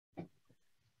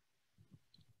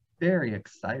very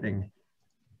exciting.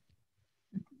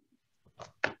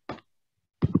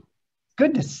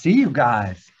 Good to see you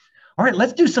guys. All right,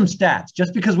 let's do some stats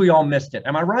just because we all missed it.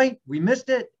 Am I right? We missed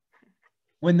it.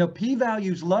 When the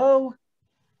p-value's low,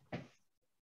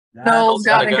 Null's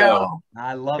gotta go.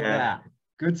 I love that.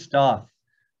 Good stuff.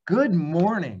 Good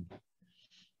morning.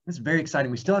 This is very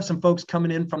exciting. We still have some folks coming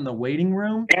in from the waiting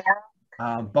room,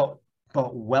 but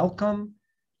welcome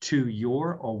to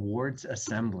your awards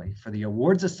assembly, for the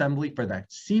awards assembly for the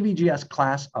CVGS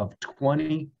class of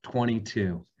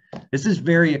 2022. This is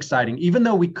very exciting. Even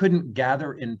though we couldn't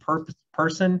gather in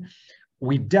person,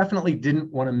 we definitely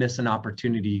didn't want to miss an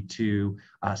opportunity to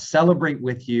celebrate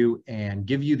with you and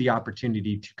give you the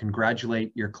opportunity to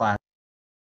congratulate your class.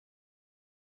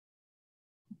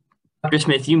 Dr.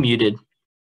 Smith, you muted.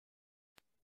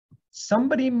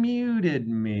 Somebody muted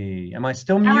me. Am I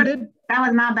still muted? That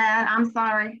was my bad. I'm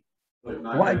sorry.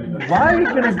 Why are you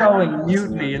going to go and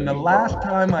mute me? And the last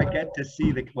time I get to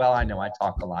see well, I know I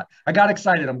talk a lot. I got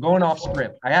excited. I'm going off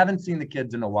script. I haven't seen the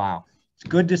kids in a while. It's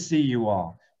good to see you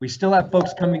all. We still have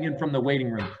folks coming in from the waiting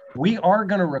room. We are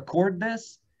going to record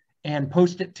this and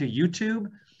post it to YouTube.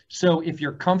 So if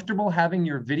you're comfortable having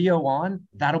your video on,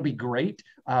 that'll be great.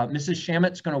 Mrs.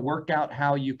 Shamit's going to work out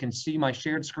how you can see my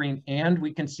shared screen and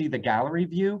we can see the gallery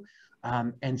view.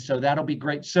 And so that'll be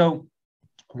great. So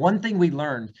one thing we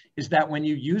learned is that when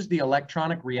you use the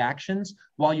electronic reactions,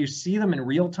 while you see them in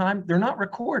real time, they're not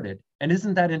recorded. And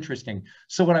isn't that interesting?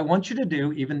 So what I want you to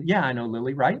do, yeah, I know,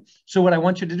 Lily, right? So what I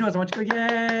want you to do is I want you to go,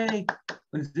 yay,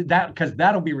 because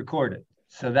that'll be recorded.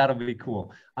 So that'll be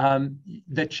cool.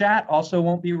 The chat also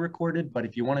won't be recorded, but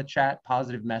if you want to chat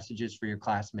positive messages for your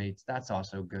classmates, that's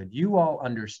also good. You all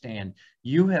understand,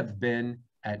 you have been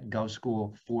at Go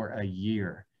School for a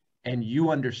year and you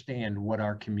understand what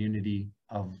our community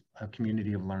of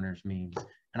learners means.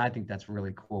 And I think that's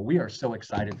really cool. We are so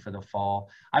excited for the fall.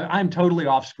 I'm totally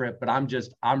off script, but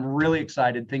I'm really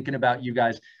excited thinking about you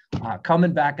guys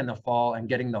coming back in the fall and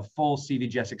getting the full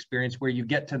CVGS experience where you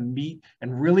get to meet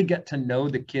and really get to know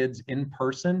the kids in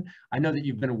person. I know that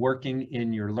you've been working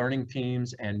in your learning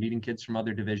teams and meeting kids from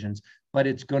other divisions, but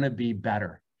it's going to be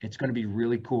better. It's going to be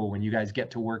really cool when you guys get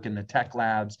to work in the tech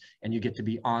labs and you get to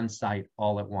be on site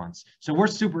all at once. So we're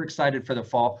super excited for the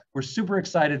fall. We're super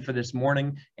excited for this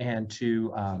morning and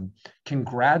to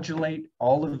congratulate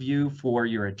all of you for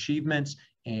your achievements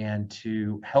and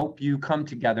to help you come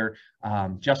together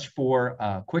just for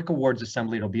a quick awards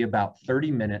assembly. It'll be about 30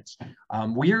 minutes.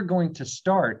 We are going to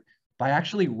start by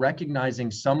actually recognizing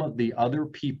some of the other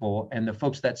people and the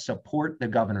folks that support the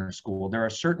Governor's School. There are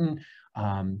certain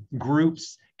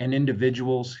groups and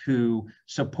individuals who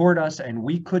support us, and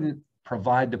we couldn't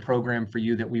provide the program for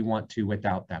you that we want to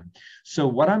without them. So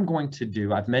what I'm going to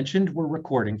do, I've mentioned we're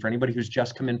recording. For anybody who's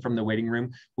just come in from the waiting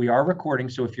room, we are recording.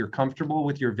 So if you're comfortable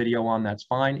with your video on, that's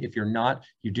fine. If you're not,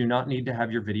 you do not need to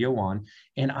have your video on.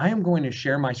 And I am going to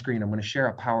share my screen. I'm going to share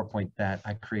a PowerPoint that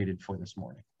I created for this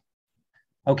morning.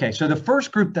 Okay, so the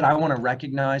first group that I want to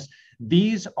recognize,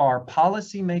 these are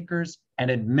policymakers and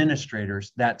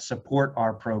administrators that support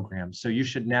our program. So you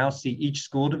should now see each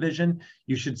school division.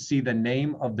 You should see the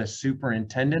name of the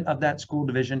superintendent of that school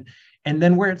division. And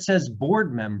then where it says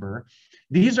board member,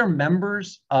 these are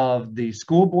members of the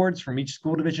school boards from each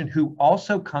school division who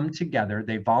also come together.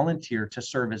 They volunteer to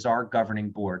serve as our governing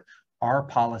board, our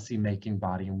policy making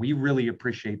body. And we really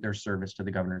appreciate their service to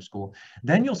the Governor's School.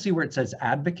 Then you'll see where it says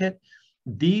advocate.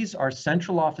 These are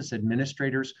central office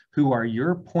administrators who are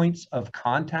your points of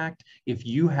contact if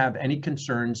you have any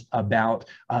concerns about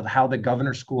how the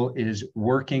Governor's School is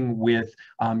working with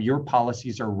your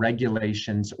policies or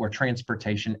regulations or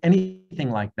transportation, anything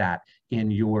like that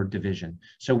in your division.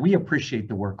 So we appreciate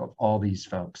the work of all these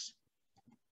folks.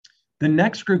 The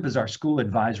next group is our school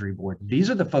advisory board. These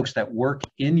are the folks that work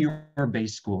in your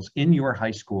base schools, in your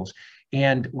high schools.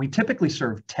 And we typically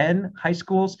serve 10 high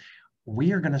schools.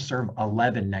 We are going to serve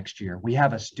 11 next year. We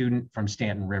have a student from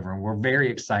Stanton River, and we're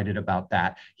very excited about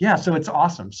that. Yeah, so it's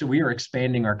awesome. So we are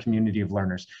expanding our community of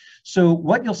learners. So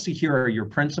what you'll see here are your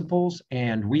principals,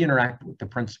 and we interact with the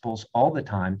principals all the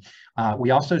time.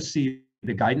 We also see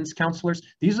the guidance counselors.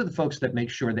 These are the folks that make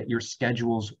sure that your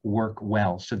schedules work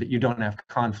well so that you don't have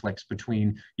conflicts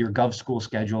between your Gov School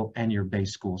schedule and your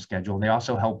base school schedule. They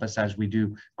also help us as we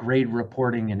do grade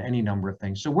reporting and any number of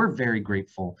things. So we're very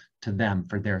grateful to them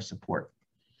for their support.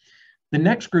 The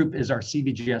next group is our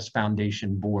CVGS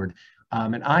Foundation Board.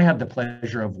 And I have the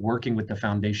pleasure of working with the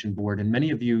Foundation Board. And many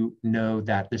of you know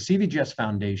that the CVGS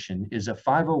Foundation is a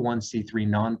 501c3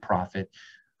 nonprofit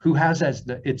who has as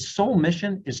its sole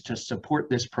mission is to support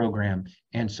this program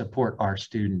and support our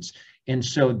students. And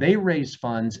so they raise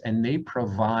funds and they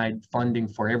provide funding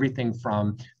for everything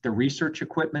from the research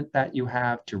equipment that you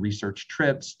have, to research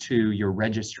trips, to your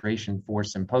registration for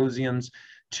symposiums,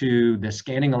 to the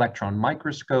scanning electron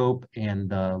microscope and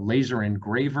the laser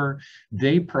engraver.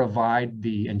 They provide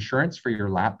the insurance for your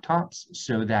laptops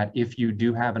so that if you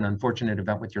do have an unfortunate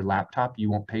event with your laptop, you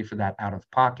won't pay for that out of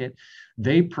pocket.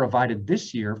 They provided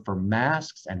this year for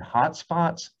masks and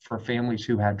hotspots for families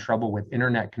who had trouble with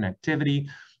internet connectivity.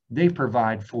 They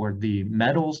provide for the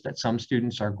medals that some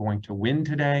students are going to win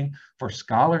today, for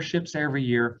scholarships every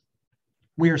year.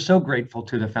 We are so grateful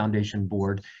to the Foundation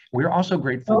Board. We're also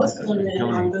grateful to those who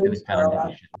donate to the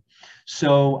Foundation.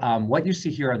 So what you see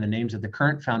here are the names of the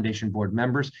current Foundation Board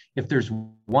members. If there's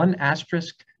one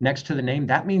asterisk next to the name,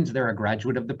 that means they're a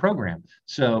graduate of the program.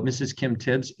 So Mrs. Kim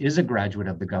Tibbs is a graduate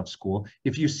of the Gov School.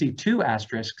 If you see two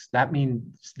asterisks, that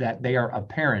means that they are a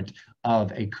parent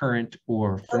of a current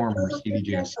or former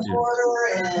CVGS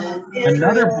student.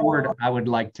 Another board I would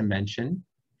like to mention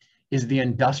is the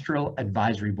Industrial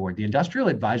Advisory Board. The Industrial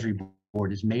Advisory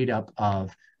Board is made up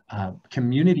of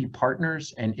community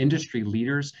partners and industry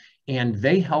leaders, and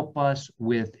they help us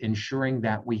with ensuring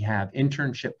that we have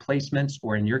internship placements,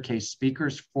 or in your case,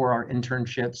 speakers for our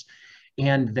internships.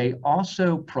 And they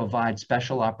also provide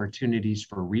special opportunities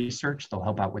for research. They'll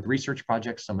help out with research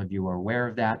projects. Some of you are aware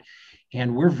of that.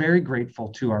 And we're very grateful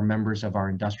to our members of our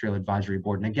Industrial Advisory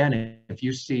Board. And again, if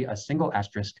you see a single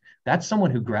asterisk, that's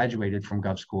someone who graduated from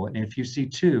Gov School. And if you see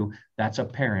two, that's a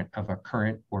parent of a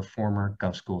current or former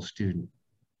Gov School student.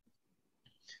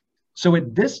 So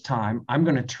at this time, I'm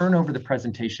going to turn over the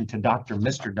presentation to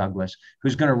Mr. Douglas,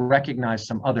 who's going to recognize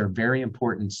some other very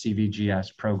important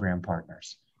CVGS program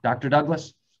partners. Dr.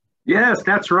 Douglas? Yes,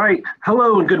 that's right.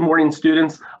 Hello and good morning,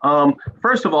 students.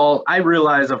 First of all, I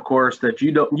realize, of course, that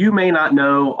you may not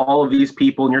know all of these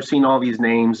people and you're seeing all these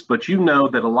names, but you know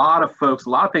that a lot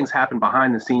of things happen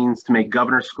behind the scenes to make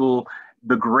Governor School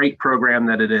the great program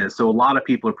that it is. So a lot of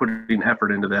people are putting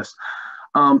effort into this.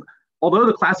 Although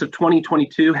the class of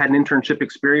 2022 had an internship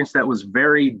experience that was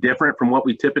very different from what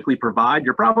we typically provide,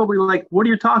 you're probably like, what are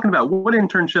you talking about? What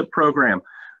internship program?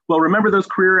 Well, remember those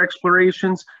career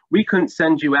explorations? We couldn't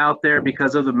send you out there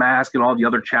because of the mask and all the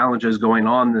other challenges going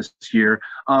on this year,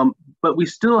 but we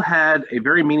still had a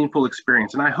very meaningful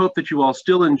experience, and I hope that you all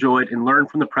still enjoyed and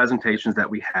learned from the presentations that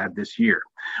we had this year.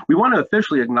 We want to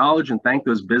officially acknowledge and thank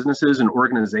those businesses and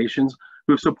organizations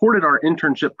who have supported our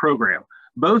internship program,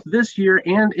 both this year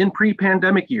and in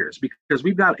pre-pandemic years, because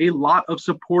we've got a lot of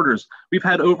supporters. We've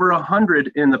had over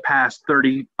 100 in the past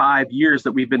 35 years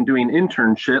that we've been doing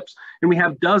internships, and we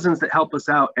have dozens that help us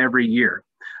out every year.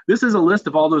 This is a list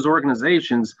of all those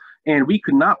organizations, and we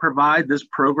could not provide this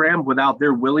program without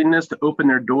their willingness to open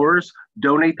their doors,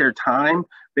 donate their time.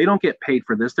 They don't get paid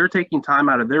for this. They're taking time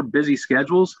out of their busy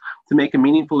schedules to make a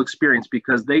meaningful experience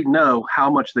because they know how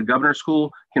much the Governor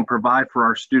School can provide for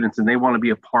our students, and they want to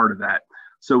be a part of that.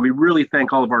 So we really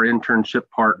thank all of our internship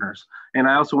partners. And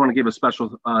I also want to give a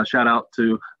special shout out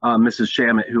to Mrs.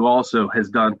 Shamit, who also has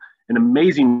done an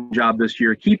amazing job this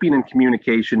year, keeping in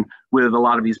communication with a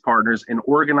lot of these partners and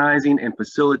organizing and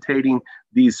facilitating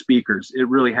these speakers. It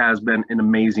really has been an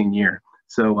amazing year.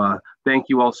 So thank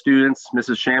you all students,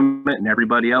 Mrs. Shamit, and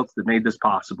everybody else that made this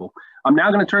possible. I'm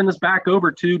now going to turn this back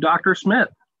over to Dr. Smith.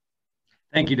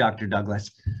 Thank you, Dr.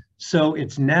 Douglas. So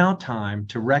it's now time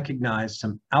to recognize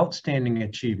some outstanding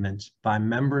achievements by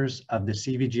members of the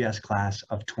CVGS class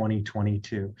of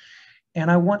 2022. And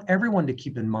I want everyone to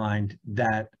keep in mind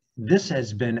that this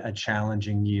has been a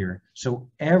challenging year. So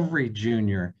every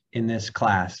junior in this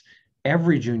class,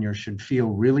 every junior should feel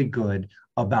really good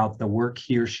about the work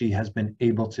he or she has been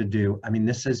able to do. I mean,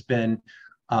 this has been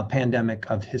a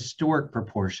pandemic of historic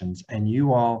proportions, and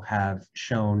you all have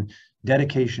shown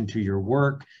dedication to your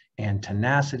work and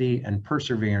tenacity and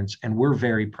perseverance, and we're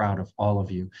very proud of all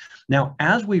of you. Now,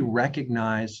 as we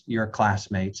recognize your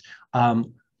classmates,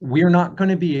 we're not going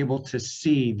to be able to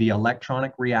see the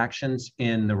electronic reactions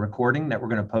in the recording that we're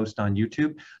going to post on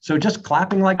YouTube. So just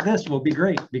clapping like this will be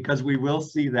great because we will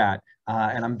see that.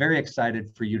 And I'm very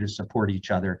excited for you to support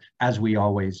each other as we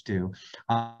always do.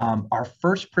 Our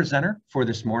first presenter for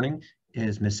this morning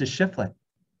is Mrs. Shiflett.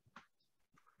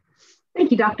 Thank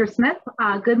you, Dr. Smith.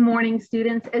 Good morning,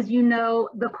 students. As you know,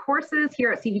 the courses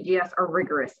here at CVGS are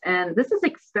rigorous, and this is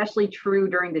especially true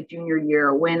during the junior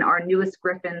year when our newest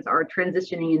Griffins are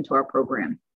transitioning into our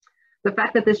program. The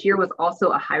fact that this year was also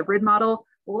a hybrid model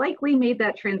likely made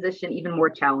that transition even more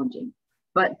challenging.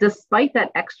 But despite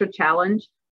that extra challenge,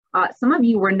 Some of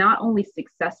you were not only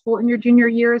successful in your junior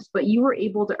years, but you were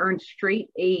able to earn straight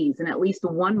A's in at least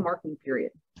one marking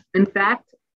period. In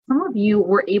fact, some of you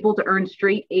were able to earn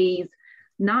straight A's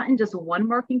not in just one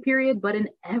marking period, but in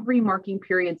every marking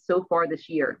period so far this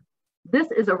year. This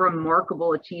is a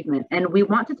remarkable achievement, and we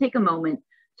want to take a moment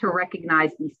to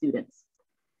recognize these students.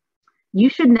 You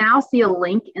should now see a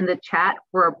link in the chat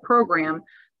for a program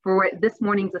for this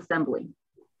morning's assembly.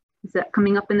 Is that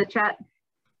coming up in the chat?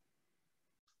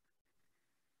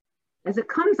 As it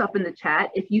comes up in the chat,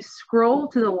 if you scroll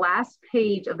to the last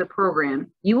page of the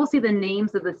program, you will see the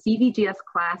names of the CVGS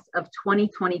class of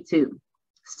 2022.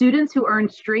 Students who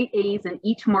earned straight A's in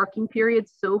each marking period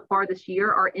so far this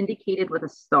year are indicated with a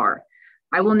star.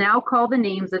 I will now call the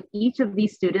names of each of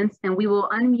these students, and we will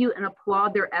unmute and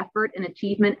applaud their effort and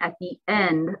achievement at the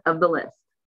end of the list.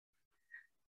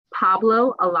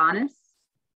 Pablo Alanis,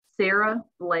 Sarah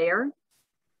Blair,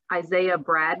 Isaiah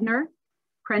Bradner,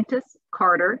 Prentice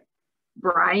Carter,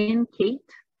 Brian Kate,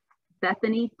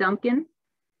 Bethany Duncan,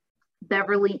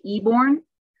 Beverly Eborn,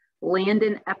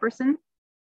 Landon Epperson,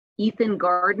 Ethan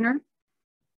Gardner,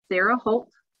 Sarah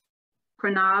Holt,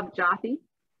 Pranav Jaffe,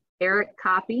 Eric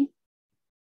Coffey,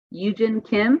 Eugen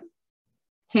Kim,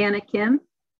 Hannah Kim,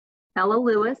 Ella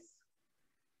Lewis,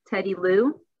 Teddy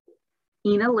Liu,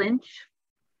 Ina Lynch,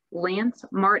 Lance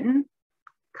Martin,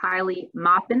 Kylie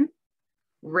Moppin,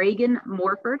 Reagan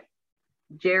Morford,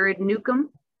 Jared Newcomb,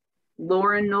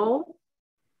 Lauren Knoll,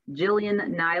 Jillian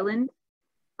Nyland,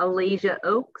 Alasia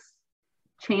Oakes,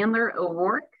 Chandler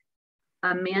O'Rourke,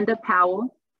 Amanda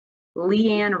Powell,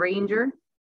 Leanne Ranger,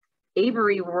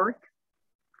 Avery Rourke,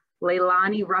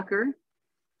 Leilani Rucker,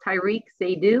 Tyreek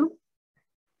Seydu,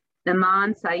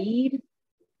 Iman Saeed,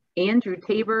 Andrew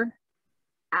Tabor,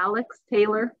 Alex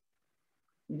Taylor,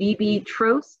 VB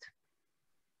Trost,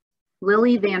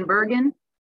 Lily Van Bergen,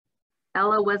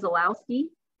 Ella Wesolowski,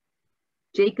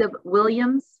 Jacob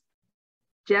Williams,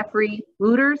 Jeffrey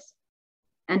Wooters,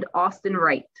 and Austin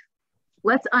Wright.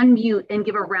 Let's unmute and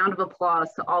give a round of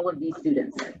applause to all of these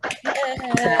students.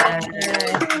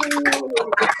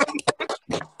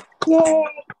 Yay.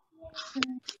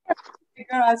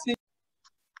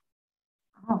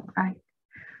 All right.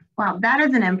 Wow, that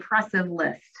is an impressive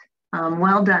list.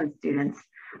 Well done, students.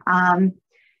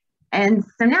 And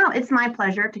so now it's my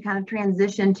pleasure to kind of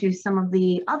transition to some of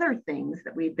the other things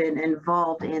that we've been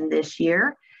involved in this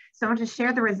year. So I want to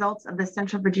share the results of the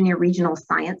Central Virginia Regional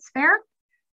Science Fair.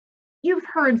 You've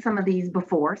heard some of these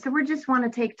before, so we just want to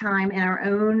take time in our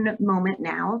own moment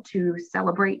now to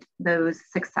celebrate those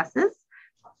successes.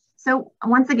 So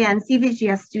once again,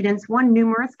 CVGS students won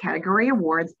numerous category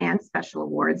awards and special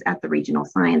awards at the Regional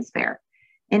Science Fair.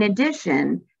 In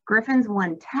addition, Griffins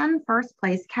won 10 first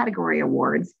place category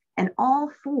awards and all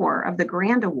 4 of the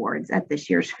grand awards at this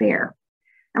year's fair.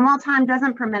 And while time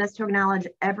doesn't permit us to acknowledge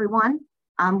everyone,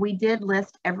 we did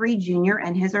list every junior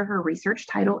and his or her research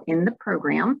title in the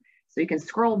program. So you can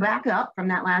scroll back up from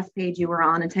that last page you were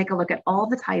on and take a look at all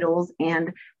the titles,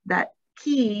 and that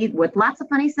key with lots of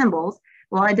funny symbols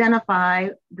will identify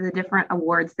the different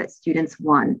awards that students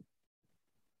won.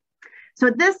 So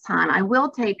at this time, I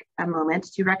will take a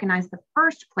moment to recognize the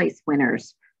first place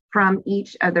winners from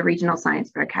each of the Regional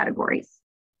Science Fair categories.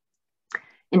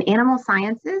 In Animal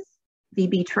Sciences,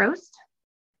 VB Trost.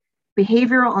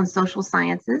 Behavioral and Social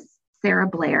Sciences, Sarah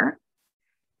Blair.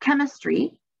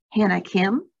 Chemistry, Hannah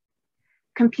Kim.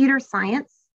 Computer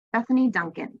Science, Bethany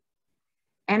Duncan.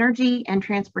 Energy and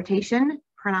Transportation,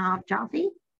 Pranav Jaffe.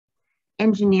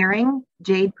 Engineering,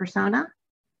 Jade Persona.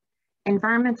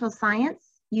 Environmental Science,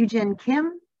 Eugen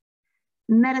Kim.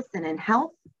 Medicine and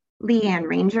Health, Leanne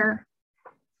Ranger.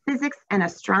 Physics and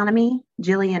Astronomy,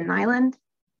 Jillian Nyland.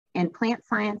 And Plant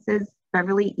Sciences,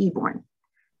 Beverly Eborn.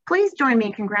 Please join me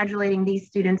in congratulating these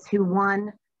students who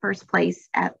won first place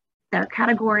at their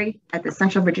category at the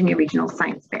Central Virginia Regional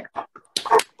Science Fair.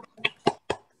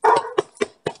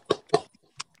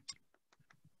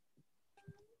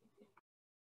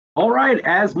 All right,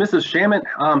 as Mrs. Shamit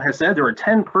has said, there were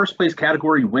 10 first place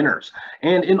category winners.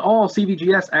 And in all,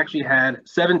 CVGS actually had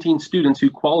 17 students who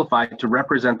qualified to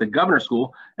represent the Governor's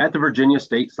School at the Virginia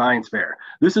State Science Fair.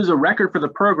 This is a record for the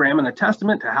program and a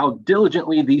testament to how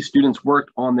diligently these students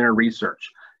worked on their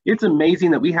research. It's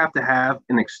amazing that we have to have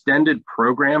an extended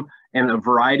program and a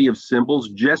variety of symbols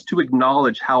just to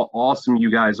acknowledge how awesome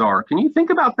you guys are. Can you think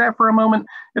about that for a moment?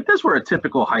 If this were a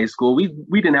typical high school,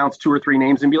 we'd announce 2 or 3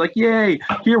 names and be like, yay.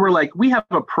 Here we're like, we have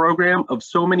a program of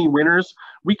so many winners,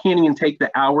 we can't even take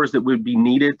the hours that would be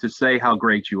needed to say how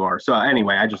great you are. So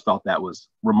anyway, I just thought that was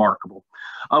remarkable.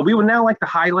 We would now like to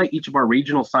highlight each of our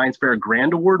Regional Science Fair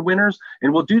Grand Award winners,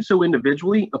 and we'll do so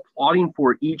individually, applauding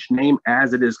for each name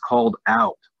as it is called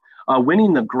out.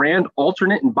 Winning the grand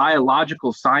alternate in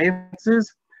biological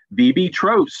sciences, VB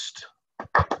Trost.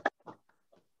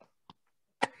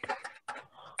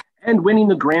 And winning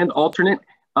the grand alternate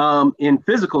in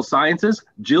physical sciences,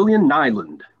 Jillian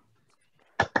Nyland.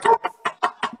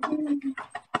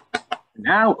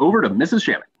 Now over to Mrs.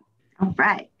 Shamit. All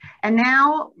right. And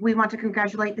now we want to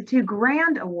congratulate the two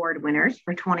grand award winners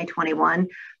for 2021,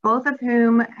 both of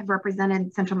whom have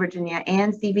represented Central Virginia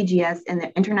and CVGS in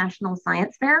the International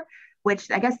Science Fair, which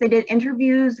I guess they did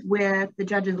interviews with the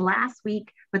judges last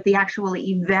week, but the actual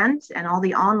event and all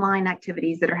the online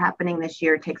activities that are happening this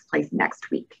year takes place next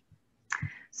week.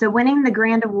 So winning the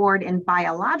grand award in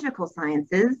biological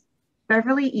sciences,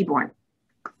 Beverly Eborn.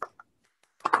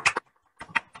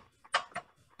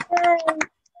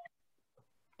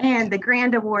 And the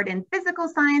grand award in physical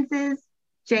sciences,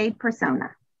 Jade Persona.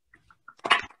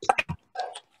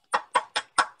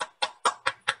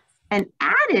 An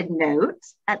added note,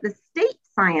 at the state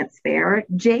science fair,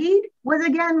 Jade was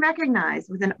again recognized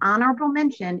with an honorable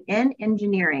mention in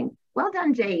engineering. Well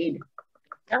done, Jade.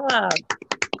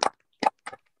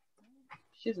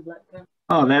 She's a black girl.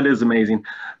 Oh, that is amazing.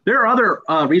 There are other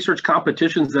research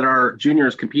competitions that our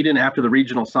juniors compete in after the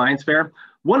regional science fair.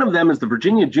 One of them is the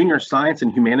Virginia Junior Science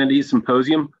and Humanities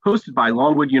Symposium hosted by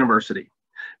Longwood University.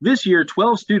 This year,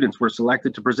 12 students were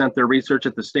selected to present their research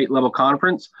at the state level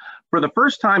conference. For the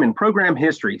first time in program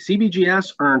history,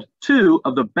 CVGS earned 2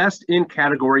 of the Best in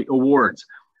Category awards.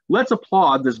 Let's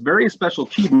applaud this very special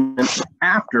achievement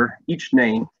after each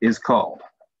name is called.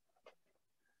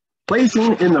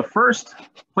 Placing first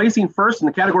in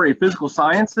the category of physical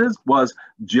sciences was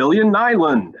Jillian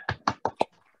Nyland.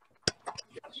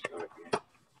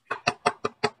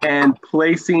 And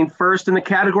placing first in the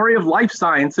category of life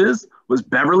sciences was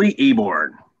Beverly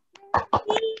Eborn.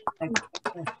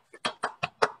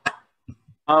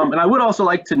 And I would also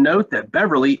like to note that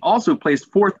Beverly also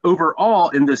placed 4th overall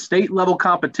in the state level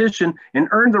competition and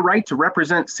earned the right to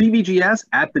represent CVGS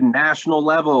at the national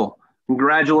level.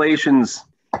 Congratulations.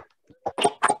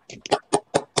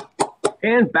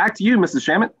 And back to you, Mrs.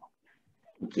 Shamit.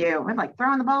 Thank you. We're like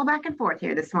throwing the ball back and forth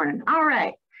here this morning. All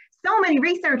right. So many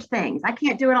research things. I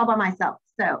can't do it all by myself.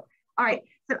 So, all right.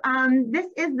 So this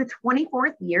is the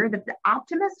 24th year that the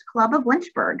Optimist Club of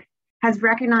Lynchburg has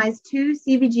recognized 2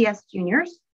 CVGS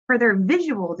juniors for their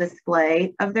visual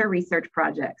display of their research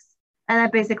projects. And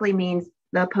that basically means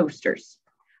the posters.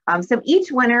 So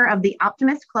each winner of the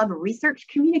Optimist Club Research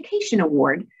Communication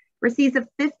Award receives a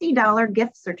 $50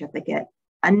 gift certificate,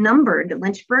 a numbered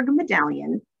Lynchburg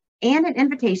medallion, and an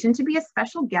invitation to be a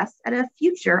special guest at a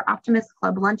future Optimist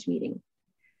Club lunch meeting.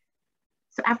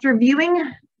 So after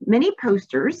viewing many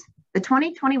posters, the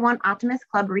 2021 Optimist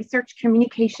Club Research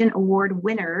Communication Award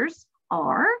winners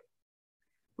are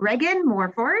Reagan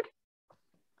Morford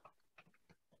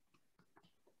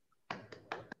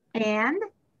and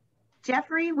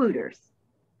Jeffrey Wooters.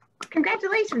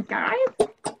 Congratulations, guys.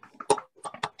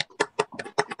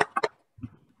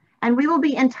 And we will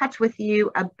be in touch with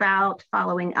you about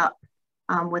following up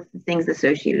with the things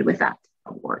associated with that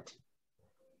award.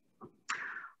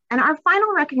 And our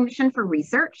final recognition for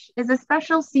research is a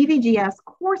special CVGS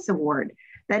course award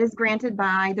that is granted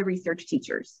by the research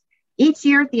teachers. Each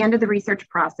year at the end of the research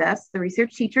process, the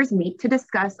research teachers meet to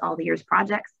discuss all the year's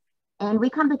projects, and we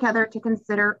come together to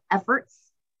consider efforts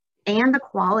and the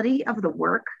quality of the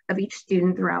work of each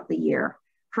student throughout the year,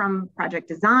 from project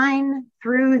design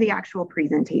through the actual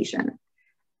presentation.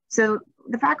 So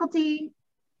the faculty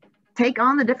take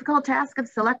on the difficult task of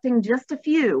selecting just a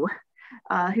few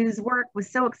whose work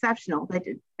was so exceptional that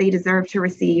they deserve to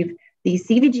receive the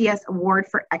CVGS Award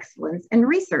for Excellence in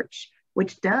Research,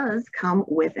 which does come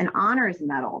with an honors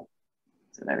medal.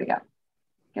 So there we go.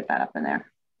 Get that up in there.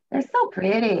 They're so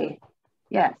pretty.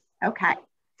 Yes, okay.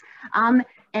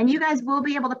 And you guys will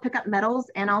be able to pick up medals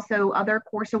and also other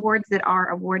course awards that are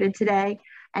awarded today.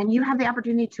 And you have the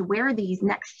opportunity to wear these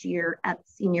next year at the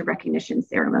senior recognition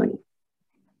ceremony.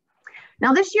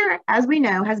 Now this year, as we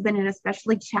know, has been an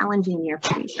especially challenging year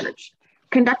for research.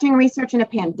 Conducting research in a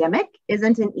pandemic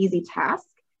isn't an easy task.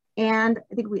 And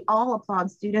I think we all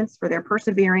applaud students for their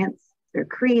perseverance, their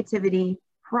creativity,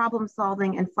 problem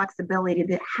solving, and flexibility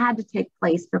that had to take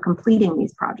place for completing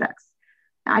these projects.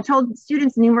 I told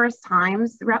students numerous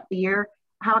times throughout the year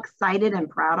how excited and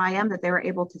proud I am that they were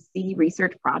able to see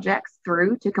research projects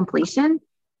through to completion.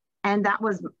 And that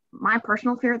was my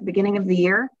personal fear at the beginning of the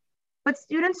year. But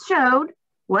students showed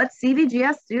what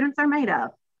CVGS students are made of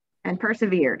and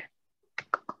persevered.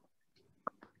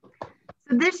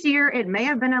 So this year, it may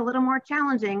have been a little more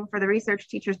challenging for the research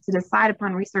teachers to decide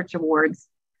upon research awards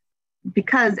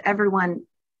because everyone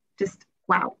just,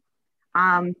 wow.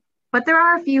 but there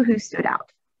are a few who stood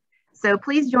out. So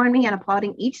please join me in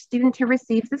applauding each student who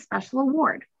receives the special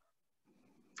award.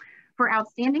 For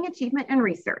outstanding achievement in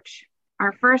research,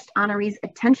 our first honoree's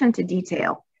attention to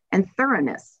detail and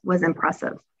thoroughness was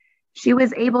impressive. She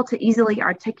was able to easily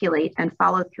articulate and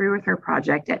follow through with her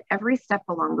project at every step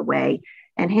along the way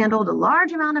and handled a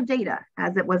large amount of data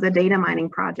as it was a data mining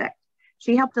project.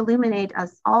 She helped illuminate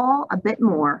us all a bit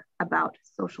more about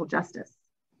social justice.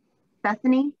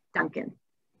 Bethany Duncan.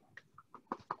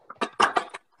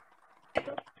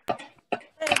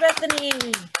 Hey,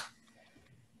 Bethany.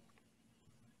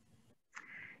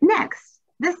 Next,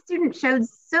 this student showed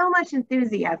so much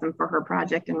enthusiasm for her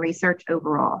project and research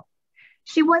overall.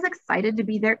 She was excited to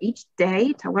be there each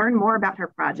day to learn more about her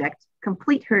project,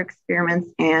 complete her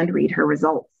experiments, and read her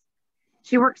results.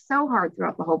 She worked so hard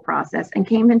throughout the whole process and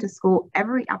came into school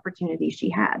every opportunity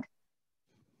she had.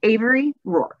 Avery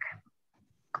Rourke.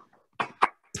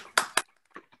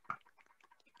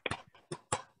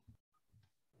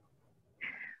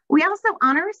 We also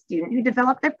honor a student who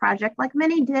developed their project like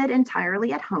many did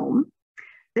entirely at home.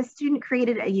 This student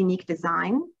created a unique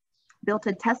design, built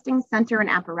a testing center and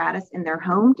apparatus in their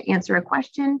home to answer a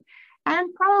question,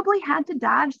 and probably had to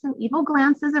dodge some evil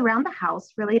glances around the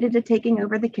house related to taking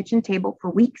over the kitchen table for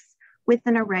weeks with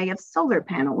an array of solar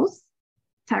panels.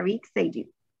 Tariq Seydu.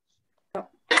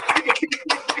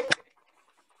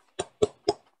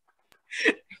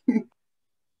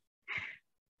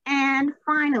 And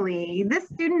finally, this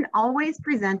student always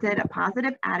presented a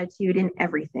positive attitude in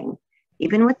everything,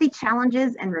 even with the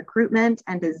challenges and recruitment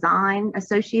and design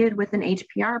associated with an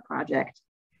HPR project.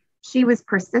 She was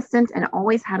persistent and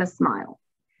always had a smile.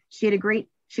 She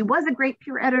was a great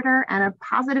peer editor and a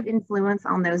positive influence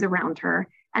on those around her,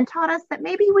 and taught us that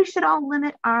maybe we should all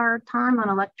limit our time on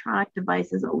electronic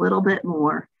devices a little bit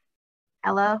more.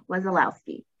 Ella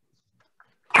Wazalowski.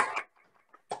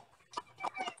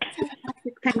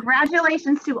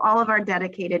 Congratulations to all of our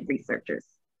dedicated researchers.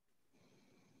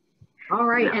 All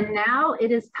right, and now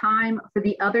it is time for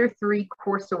the other 3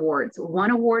 course awards.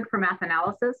 1 award for math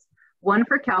analysis, 1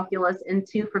 for calculus, and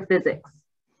 2 for physics.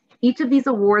 Each of these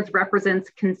awards represents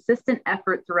consistent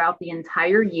effort throughout the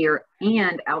entire year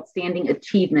and outstanding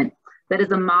achievement that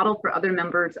is a model for other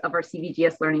members of our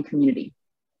CVGS learning community.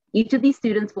 Each of these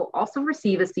students will also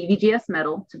receive a CVGS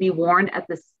medal to be worn at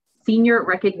the senior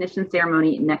recognition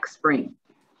ceremony next spring.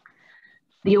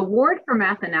 The award for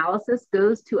math analysis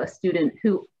goes to a student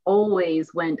who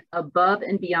always went above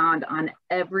and beyond on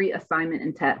every assignment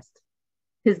and test.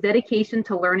 His dedication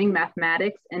to learning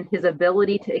mathematics and his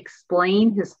ability to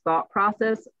explain his thought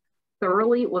process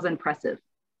thoroughly was impressive.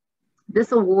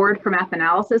 This award for math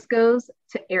analysis goes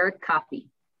to Eric Coffey.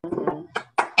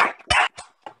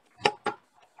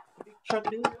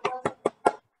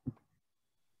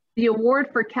 The award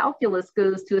for calculus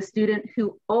goes to a student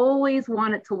who always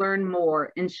wanted to learn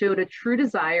more and showed a true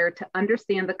desire to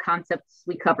understand the concepts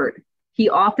we covered. He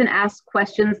often asked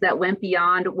questions that went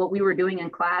beyond what we were doing in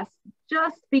class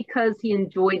just because he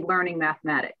enjoyed learning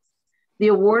mathematics. The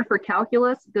award for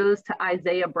calculus goes to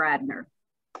Isaiah Bradner.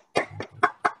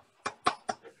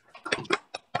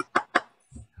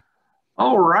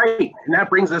 All right, and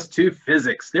that brings us to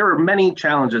physics. There are many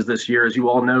challenges this year, as you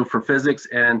all know, for physics,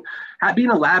 and being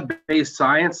a lab-based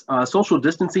science, social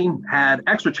distancing had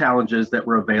extra challenges that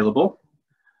were available.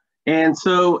 And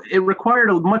so it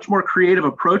required a much more creative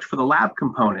approach for the lab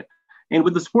component. And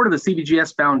with the support of the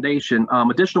CVGS Foundation,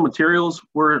 additional materials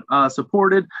were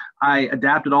supported. I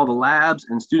adapted all the labs,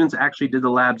 and students actually did the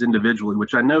labs individually,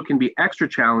 which I know can be extra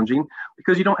challenging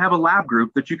because you don't have a lab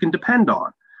group that you can depend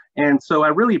on. And so I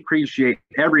really appreciate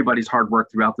everybody's hard work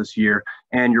throughout this year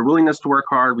and your willingness to work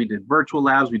hard. We did virtual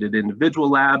labs, we did individual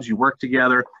labs, you worked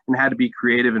together and had to be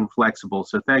creative and flexible.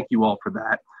 So thank you all for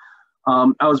that.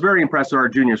 I was very impressed with our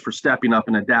juniors for stepping up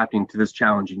and adapting to this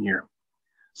challenging year.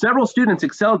 Several students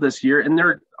excelled this year, and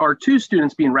there are 2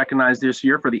 students being recognized this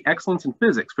year for the excellence in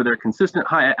physics for their consistent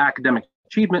high academic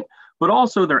achievement, but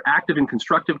also their active and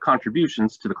constructive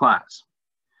contributions to the class.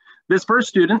 This first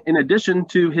student, in addition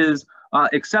to his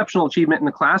exceptional achievement in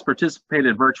the class,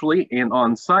 participated virtually and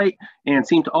on site and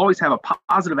seemed to always have a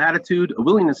positive attitude, a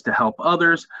willingness to help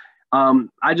others. I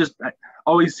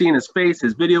always see in his face,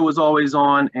 his video was always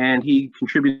on, and he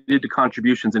contributed to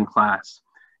contributions in class.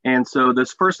 And so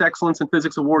this first Excellence in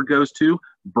Physics Award goes to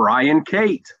Brian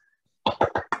Kate.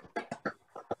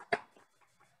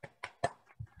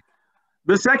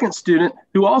 The second student,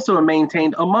 who also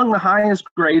maintained among the highest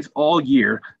grades all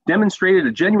year, demonstrated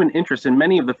a genuine interest in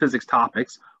many of the physics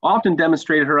topics, often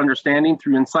demonstrated her understanding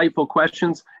through insightful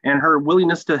questions and her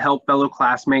willingness to help fellow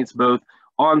classmates both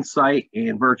on site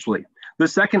and virtually. The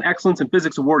second Excellence in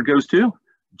Physics Award goes to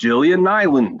Jillian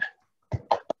Nyland.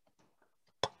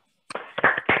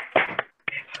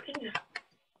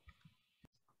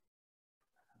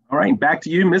 All right, back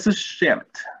to you, Mrs. Shamit.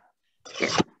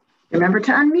 Remember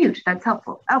to unmute, that's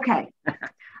helpful. Okay,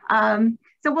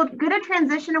 so we're going to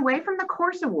transition away from the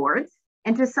course awards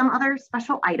into some other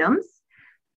special items.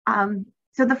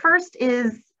 So the first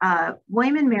is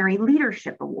William & Mary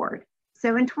Leadership Award.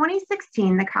 So in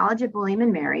 2016, the College of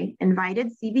William & Mary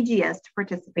invited CVGS to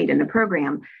participate in a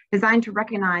program designed to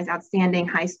recognize outstanding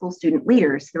high school student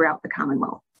leaders throughout the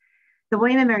Commonwealth. The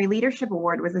William & Mary Leadership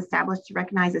Award was established to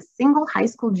recognize a single high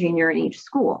school junior in each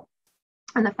school.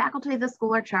 And the faculty of the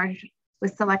school are charged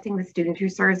with selecting the student who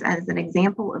serves as an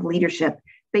example of leadership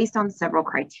based on several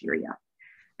criteria.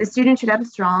 The student should have a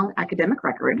strong academic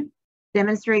record,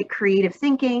 demonstrate creative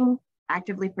thinking,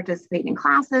 actively participate in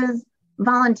classes,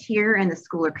 volunteer in the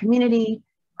school or community,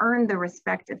 earn the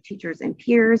respect of teachers and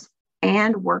peers,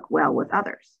 and work well with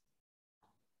others.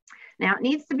 Now, it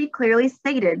needs to be clearly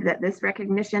stated that this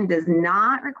recognition does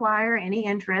not require any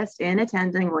interest in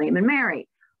attending William & Mary,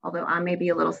 although I may be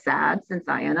a little sad since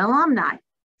I am an alumni.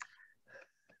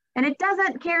 And it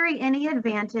doesn't carry any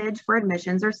advantage for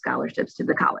admissions or scholarships to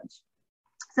the college.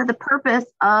 So the purpose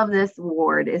of this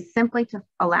award is simply to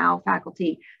allow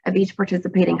faculty of each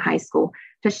participating high school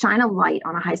to shine a light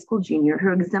on a high school junior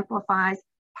who exemplifies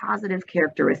positive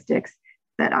characteristics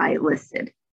that I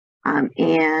listed.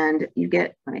 And you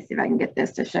get, let me see if I can get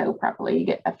this to show properly, you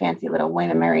get a fancy little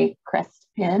William & Mary crest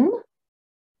pin.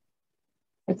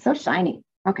 It's so shiny.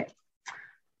 Okay.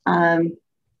 And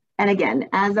again,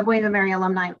 as a William & Mary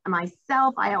alumni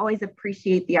myself, I always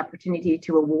appreciate the opportunity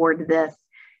to award this.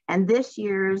 And this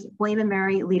year's William &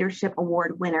 Mary Leadership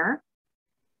Award winner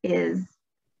is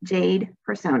Jade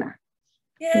Persona.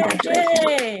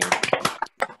 Yay!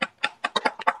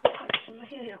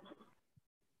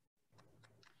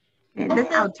 And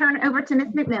this, I'll turn it over to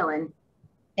Ms. McMillan.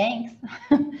 Thanks.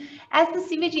 As the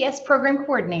CVGS program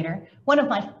coordinator, one of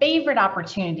my favorite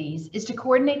opportunities is to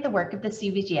coordinate the work of the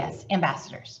CVGS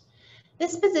Ambassadors.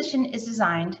 This position is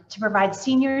designed to provide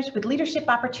seniors with leadership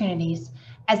opportunities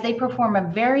as they perform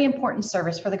a very important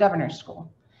service for the Governor's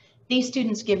School. These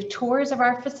students give tours of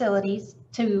our facilities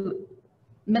to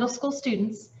middle school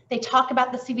students. They talk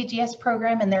about the CVGS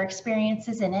program and their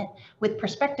experiences in it with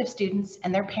prospective students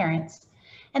and their parents,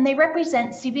 and they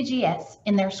represent CVGS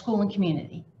in their school and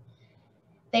community.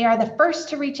 They are the first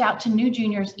to reach out to new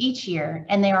juniors each year,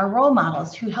 and they are role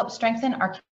models who help strengthen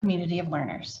our community of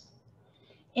learners.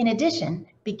 In addition,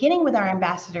 beginning with our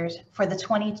ambassadors for the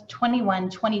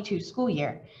 2021-22 school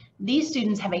year, these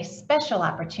students have a special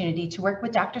opportunity to work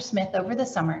with Dr. Smith over the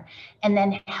summer and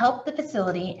then help the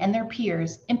facility and their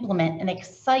peers implement an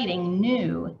exciting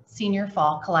new senior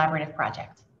fall collaborative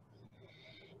project.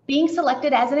 Being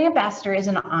selected as an ambassador is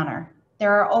an honor.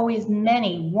 There are always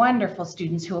many wonderful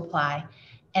students who apply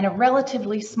and a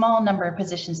relatively small number of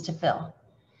positions to fill.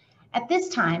 At this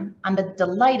time, I'm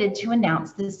delighted to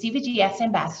announce the CVGS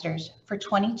Ambassadors for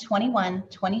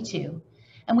 2021-22,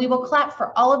 and we will clap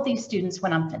for all of these students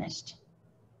when I'm finished.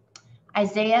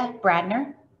 Isaiah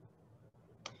Bradner,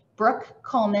 Brooke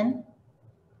Coleman,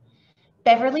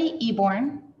 Beverly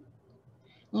Eborn,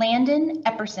 Landon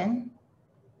Epperson,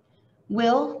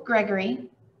 Will Gregory,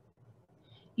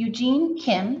 Eugene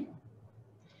Kim,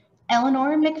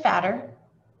 Eleanor McFadder,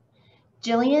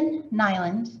 Jillian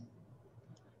Nyland,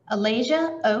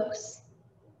 Alasia Oaks,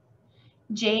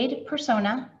 Jade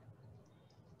Persona,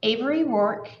 Avery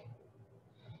Rourke,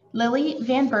 Lily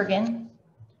Van Bergen,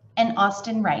 and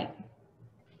Austin Wright.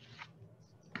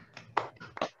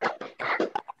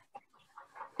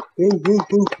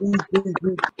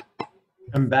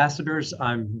 Ambassadors,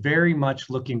 I'm very much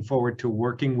looking forward to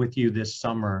working with you this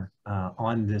summer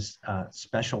on this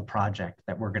special project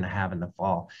that we're going to have in the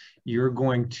fall. You're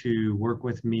going to work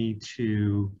with me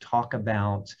to talk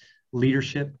about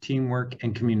leadership, teamwork,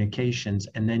 and communications,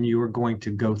 and then you are going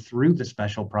to go through the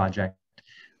special project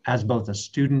as both a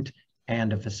student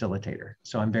and a facilitator.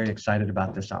 So I'm very excited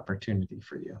about this opportunity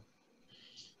for you.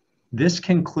 This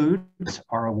concludes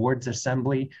our awards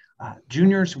assembly.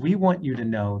 Juniors, we want you to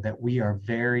know that we are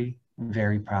very,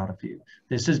 very proud of you.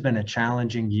 This has been a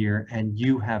challenging year and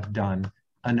you have done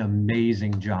an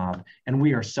amazing job. And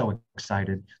we are so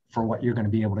excited for what you're going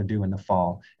to be able to do in the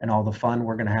fall and all the fun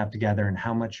we're going to have together and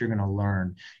how much you're going to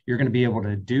learn. You're going to be able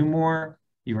to do more,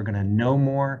 you are going to know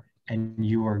more, and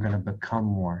you are going to become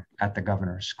more at the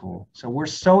Governor's School. So we're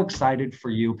so excited for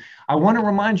you. I want to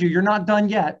remind you, you're not done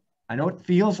yet. I know it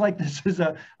feels like this is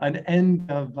an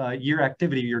end of year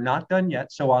activity. You're not done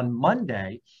yet. So on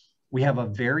Monday, we have a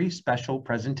very special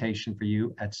presentation for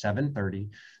you at 7:30.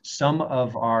 Some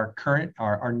of our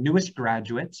newest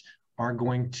graduates are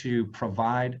going to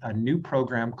provide a new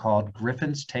program called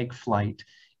Griffins Take Flight.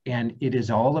 And it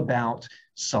is all about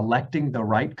selecting the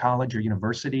right college or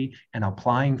university and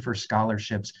applying for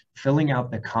scholarships, filling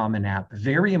out the Common App.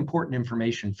 Very important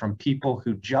information from people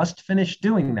who just finished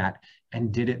doing that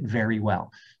and did it very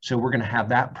well. So we're going to have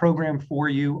that program for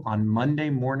you on Monday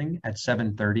morning at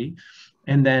 7:30.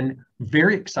 And then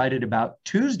very excited about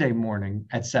Tuesday morning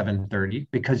at 7:30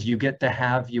 because you get to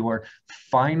have your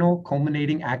final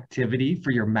culminating activity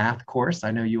for your math course.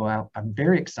 I know you are. I'm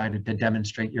very excited to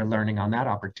demonstrate your learning on that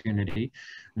opportunity.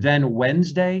 Then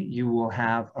Wednesday, you will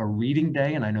have a reading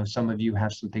day. And I know some of you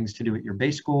have some things to do at your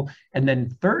base school. And then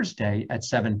Thursday at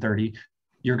 7:30,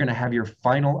 you're going to have your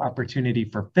final opportunity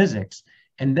for physics.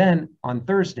 And then on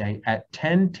Thursday at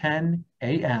 10:10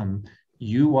 a.m.,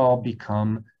 you all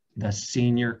become the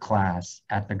senior class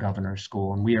at the Governor's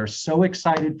School. And we are so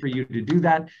excited for you to do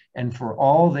that and for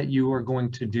all that you are going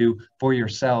to do for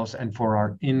yourselves and for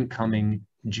our incoming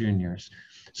juniors.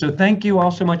 So thank you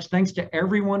all so much. Thanks to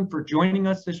everyone for joining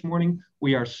us this morning.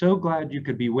 We are so glad you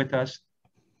could be with us.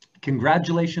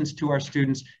 Congratulations to our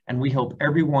students, and we hope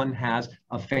everyone has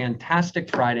a fantastic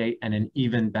Friday and an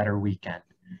even better weekend.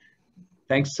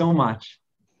 Thanks so much.